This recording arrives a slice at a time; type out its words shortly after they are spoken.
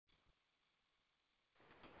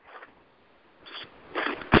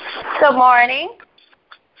Good morning.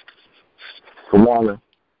 Good morning.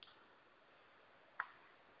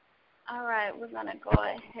 All right, we're going to go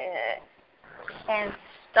ahead and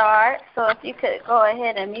start. So if you could go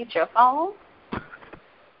ahead and mute your phone.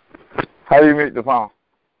 How do you mute the phone?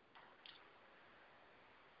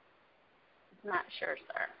 Not sure,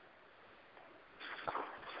 sir.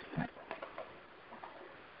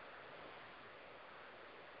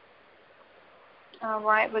 All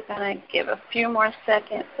right, we're going to give a few more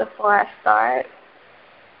seconds before I start.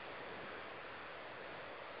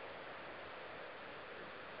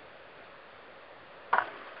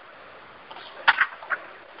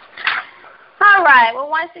 All right, well,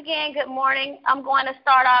 once again, good morning. I'm going to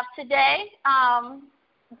start off today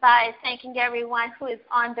by thanking everyone who is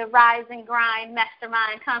on the Rise and Grind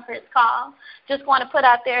Mastermind Conference call. Just want to put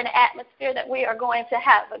out there in the atmosphere that we are going to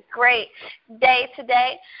have a great day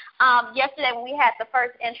today. Yesterday when we had the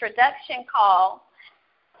first introduction call,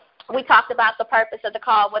 we talked about the purpose of the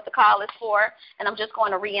call, what the call is for, and I'm just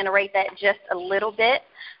going to reiterate that just a little bit.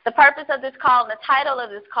 The purpose of this call and the title of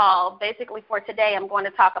this call, basically for today, I'm going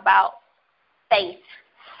to talk about faith.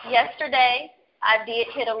 Yesterday, I did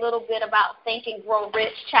hit a little bit about Think and Grow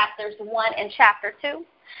Rich, chapters 1 and chapter 2.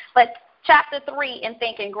 But chapter 3 in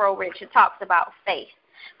Think and Grow Rich, it talks about faith.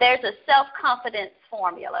 There's a self-confidence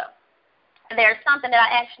formula. There's something that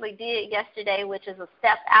I actually did yesterday, which is a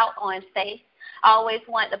step out on faith. I always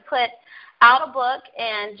want to put out a book,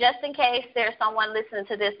 and just in case there's someone listening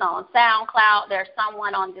to this on SoundCloud, there's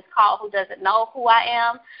someone on this call who doesn't know who I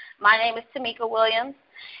am. My name is Timeka Williams,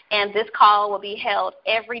 and this call will be held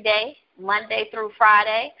every day, Monday through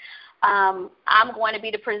Friday. I'm going to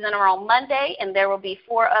be the presenter on Monday, and there will be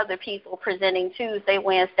 4 other people presenting Tuesday,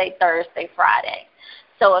 Wednesday, Thursday, Friday.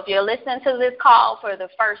 So if you're listening to this call for the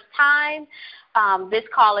first time, this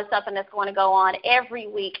call is something that's going to go on every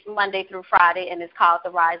week, Monday through Friday, and it's called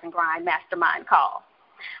the Rise and Grind Mastermind Call.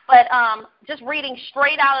 But just reading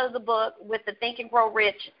straight out of the book with the Think and Grow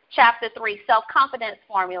Rich, Chapter 3, Self-Confidence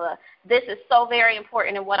Formula, this is so very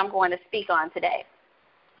important in what I'm going to speak on today.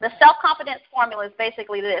 The self-confidence formula is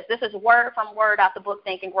basically this. This is word from word out the book,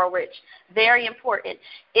 Think and Grow Rich. Very important.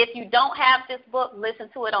 If you don't have this book, listen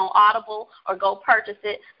to it on Audible or go purchase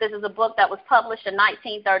it. This is a book that was published in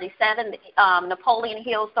 1937. Napoleon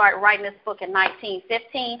Hill started writing this book in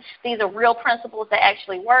 1915. These are real principles that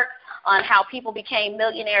actually work on how people became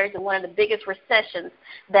millionaires in one of the biggest recessions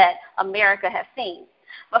that America has seen.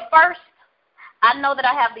 But first, I know that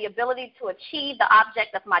I have the ability to achieve the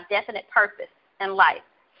object of my definite purpose in life.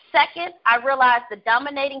 Second, I realize the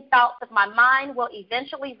dominating thoughts of my mind will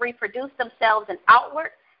eventually reproduce themselves in outward,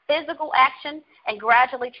 physical action and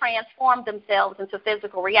gradually transform themselves into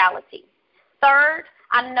physical reality. Third,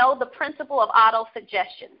 I know the principle of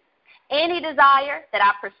autosuggestion. Any desire that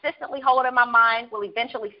I persistently hold in my mind will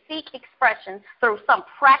eventually seek expression through some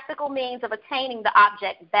practical means of attaining the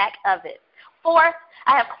object back of it. Fourth,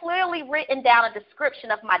 I have clearly written down a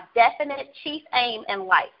description of my definite chief aim in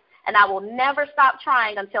life, and I will never stop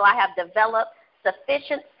trying until I have developed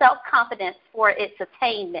sufficient self-confidence for its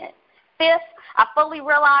attainment. Fifth, I fully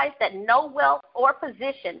realize that no wealth or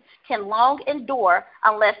position can long endure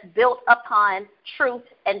unless built upon truth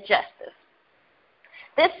and justice.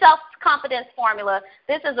 This self-confidence formula,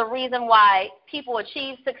 this is a reason why people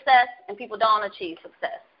achieve success and people don't achieve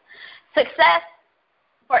success. Success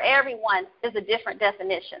for everyone is a different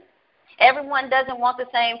definition. Everyone doesn't want the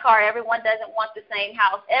same car. Everyone doesn't want the same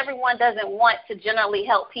house. Everyone doesn't want to generally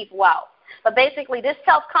help people out. But basically, this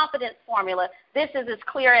self-confidence formula, this is as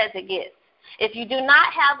clear as it gets. If you do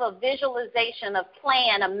not have a visualization, a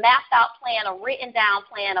plan, a mapped-out plan, a written-down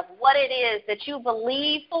plan of what it is that you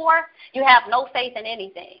believe for, you have no faith in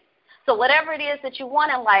anything. So whatever it is that you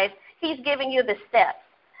want in life, he's giving you the steps.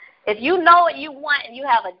 If you know what you want and you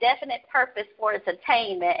have a definite purpose for its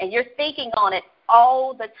attainment and you're thinking on it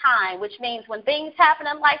all the time, which means when things happen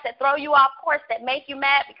in life that throw you off course, that make you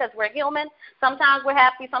mad because we're human, sometimes we're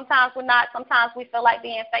happy, sometimes we're not, sometimes we feel like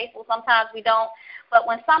being faithful, sometimes we don't. But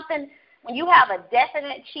when you have a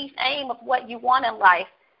definite chief aim of what you want in life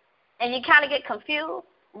and you kind of get confused,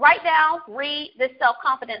 write down, read this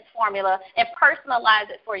self-confidence formula and personalize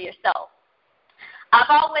it for yourself. I've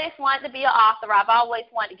always wanted to be an author. I've always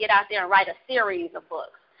wanted to get out there and write a series of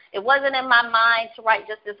books. It wasn't in my mind to write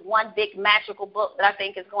just this one big magical book that I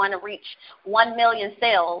think is going to reach 1 million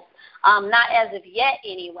sales, not as of yet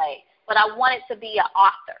anyway, but I wanted to be an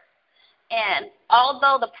author. And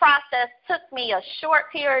although the process took me a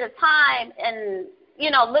short period of time and,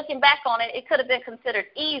 looking back on it, it could have been considered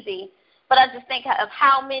easy, but I just think of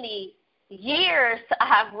how many years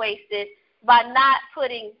I've wasted by not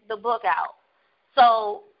putting the book out.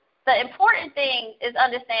 So the important thing is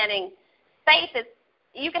understanding faith is,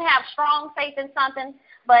 you can have strong faith in something,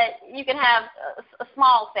 but you can have a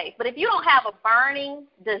small faith. But if you don't have a burning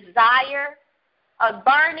desire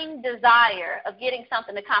of getting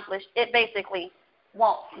something accomplished, it basically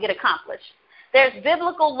won't get accomplished. There's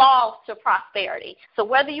biblical laws to prosperity. So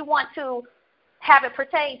whether you want to have it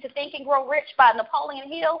pertain to Think and Grow Rich by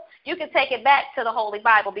Napoleon Hill, you can take it back to the Holy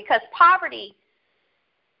Bible, because poverty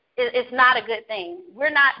is not a good thing.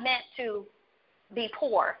 We're not meant to be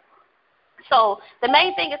poor. So the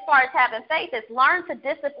main thing as far as having faith is learn to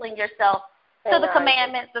discipline yourself to the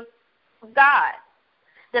commandments of God.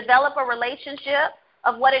 Develop a relationship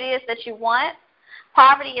of what it is that you want.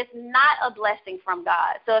 Poverty is not a blessing from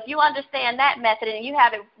God. So if you understand that method and you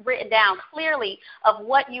have it written down clearly of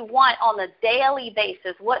what you want on a daily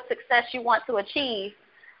basis, what success you want to achieve,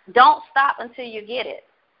 don't stop until you get it.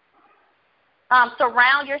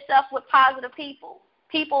 Surround yourself with positive people,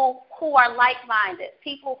 people who are like-minded,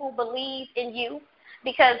 people who believe in you,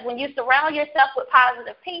 because when you surround yourself with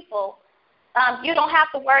positive people, you don't have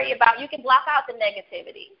to worry about, you can block out the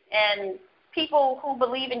negativity. And people who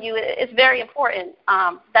believe in you is very important.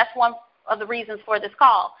 That's one of the reasons for this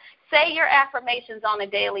call. Say your affirmations on a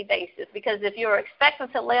daily basis, because if you're expecting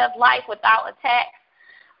to live life without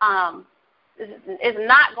attacks, it's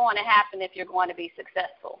not going to happen if you're going to be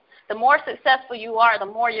successful. The more successful you are, the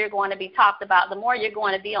more you're going to be talked about, the more you're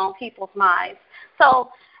going to be on people's minds. So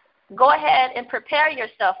go ahead and prepare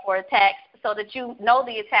yourself for attacks so that you know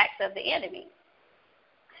the attacks of the enemy.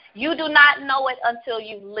 You do not know it until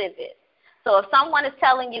you live it. So if someone is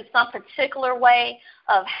telling you some particular way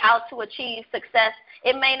of how to achieve success,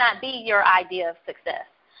 it may not be your idea of success.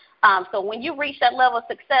 So when you reach that level of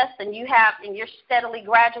success and you're steadily,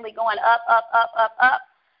 gradually going up,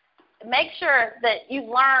 make sure that you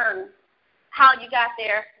learn how you got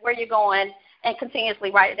there, where you're going, and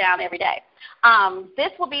continuously write it down every day.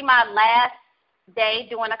 This will be my last day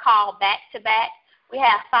doing a call back-to-back. We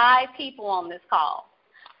have 5 people on this call.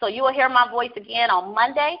 So you will hear my voice again on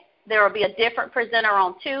Monday. There will be a different presenter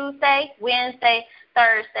on Tuesday, Wednesday,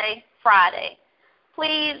 Thursday, Friday.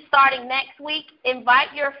 Please, starting next week,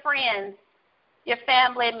 invite your friends, your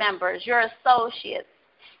family members, your associates,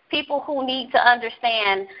 people who need to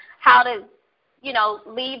understand how to,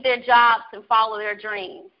 leave their jobs and follow their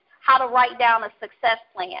dreams, how to write down a success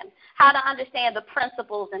plan, how to understand the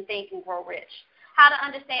principles in Think and Grow Rich, how to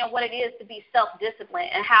understand what it is to be self-disciplined,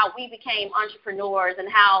 and how we became entrepreneurs, and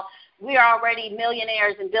how we are already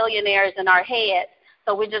millionaires and billionaires in our heads,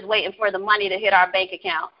 so we're just waiting for the money to hit our bank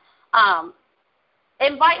account.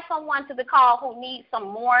 Invite someone to the call who needs some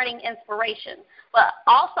morning inspiration, but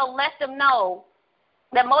also let them know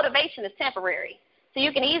that motivation is temporary. So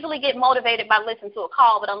you can easily get motivated by listening to a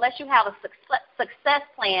call, but unless you have a success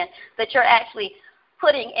plan that you're actually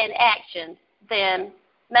putting in action, then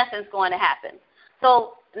nothing's going to happen.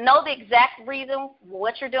 So know the exact reason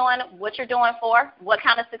what you're doing for, what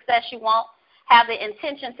kind of success you want. Have the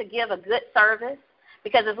intention to give a good service,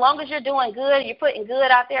 because as long as you're doing good, you're putting good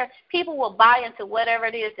out there, people will buy into whatever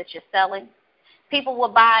it is that you're selling. People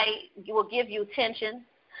will give you attention.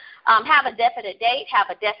 Have a definite date, have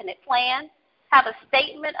a definite plan, have a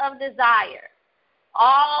statement of desire.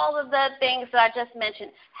 All of the things that I just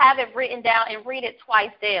mentioned, have it written down and read it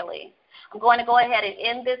twice daily. I'm going to go ahead and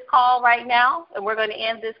end this call right now, and we're going to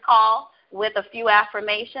end this call with a few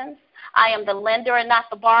affirmations. I am the lender and not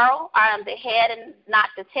the borrower. I am the head and not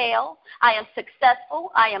the tail. I am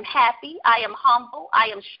successful. I am happy. I am humble. I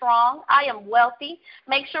am strong. I am wealthy.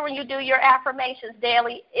 Make sure when you do your affirmations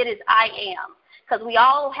daily, it is I am, because we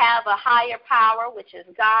all have a higher power, which is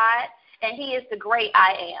God, and he is the great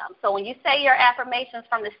I am. So when you say your affirmations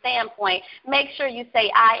from the standpoint, make sure you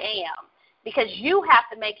say I am, because you have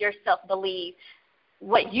to make yourself believe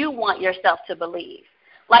what you want yourself to believe.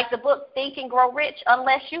 Like the book Think and Grow Rich,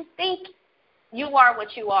 unless you think you are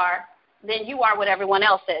what you are, then you are what everyone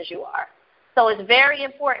else says you are. So it's very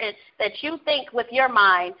important that you think with your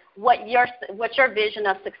mind what your vision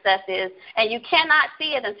of success is, and you cannot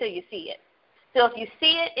see it until you see it. So if you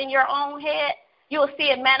see it in your own head, you will see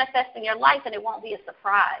it manifest in your life, and it won't be a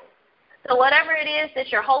surprise. So whatever it is that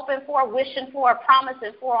you're hoping for, wishing for,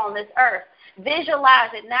 promising for on this earth,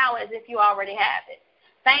 visualize it now as if you already have it.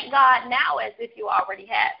 Thank God now as if you already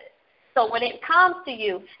have it. So when it comes to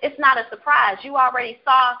you, it's not a surprise. You already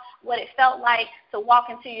saw what it felt like to walk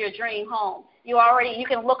into your dream home. you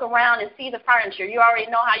can look around and see the furniture. You already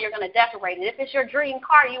know how you're going to decorate it. If it's your dream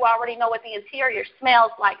car, you already know what the interior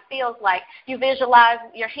smells like, feels like. You visualize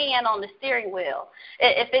your hand on the steering wheel.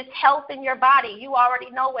 If it's health in your body, you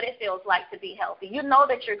already know what it feels like to be healthy. You know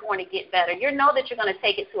that you're going to get better. You know that you're going to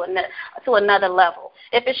take it to another level.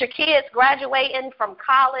 If it's your kids graduating from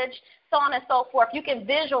college, so on and so forth, you can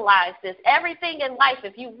visualize this. Everything in life,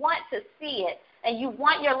 if you want to see it, and you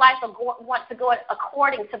want your life to go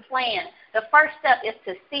according to plan, the first step is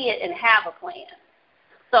to see it and have a plan.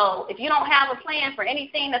 So if you don't have a plan for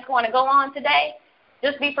anything that's going to go on today,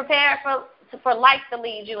 just be prepared for life to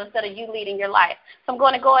lead you instead of you leading your life. So I'm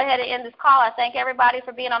going to go ahead and end this call. I thank everybody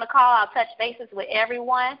for being on the call. I'll touch bases with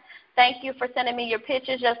everyone. Thank you for sending me your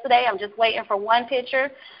pictures yesterday. I'm just waiting for one picture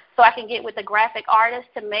so I can get with the graphic artist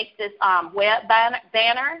to make this web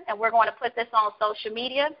banner, and we're going to put this on social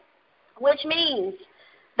media, which means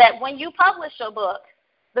that when you publish your book,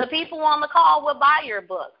 the people on the call will buy your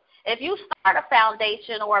book. If you start a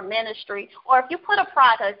foundation or a ministry, or if you put a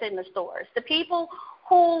product in the stores, the people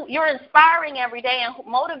who you're inspiring every day and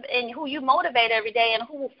who you motivate every day and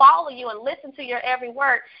who will follow you and listen to your every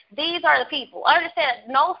word, these are the people. Understand,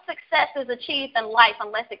 no success is achieved in life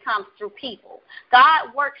unless it comes through people.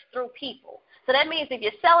 God works through people. So that means if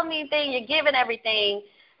you're selling anything, you're giving everything,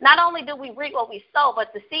 not only do we reap what we sow,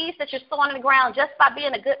 but the seeds that you're sowing in the ground just by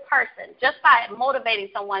being a good person, just by motivating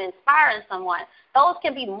someone, inspiring someone, those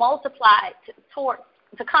can be multiplied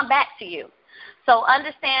to come back to you. So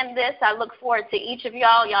understand this. I look forward to each of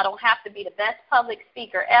y'all. Y'all don't have to be the best public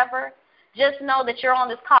speaker ever. Just know that you're on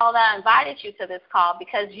this call, that I invited you to this call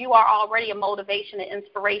because you are already a motivation and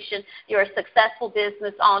inspiration. You're a successful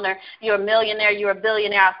business owner. You're a millionaire. You're a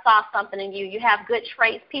billionaire. I saw something in you. You have good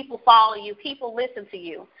traits. People follow you. People listen to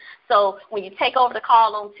you. So when you take over the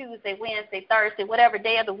call on Tuesday, Wednesday, Thursday, whatever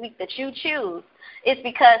day of the week that you choose, it's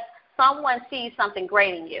because someone sees something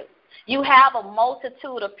great in you. You have a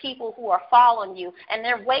multitude of people who are following you, and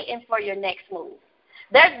they're waiting for your next move.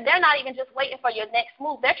 They're not even just waiting for your next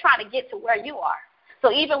move. They're trying to get to where you are.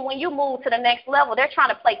 So even when you move to the next level, they're trying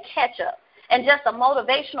to play catch-up. And just a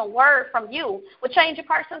motivational word from you would change a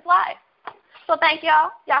person's life. So thank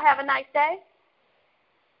y'all. Y'all have a nice day.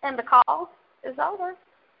 And the call is over.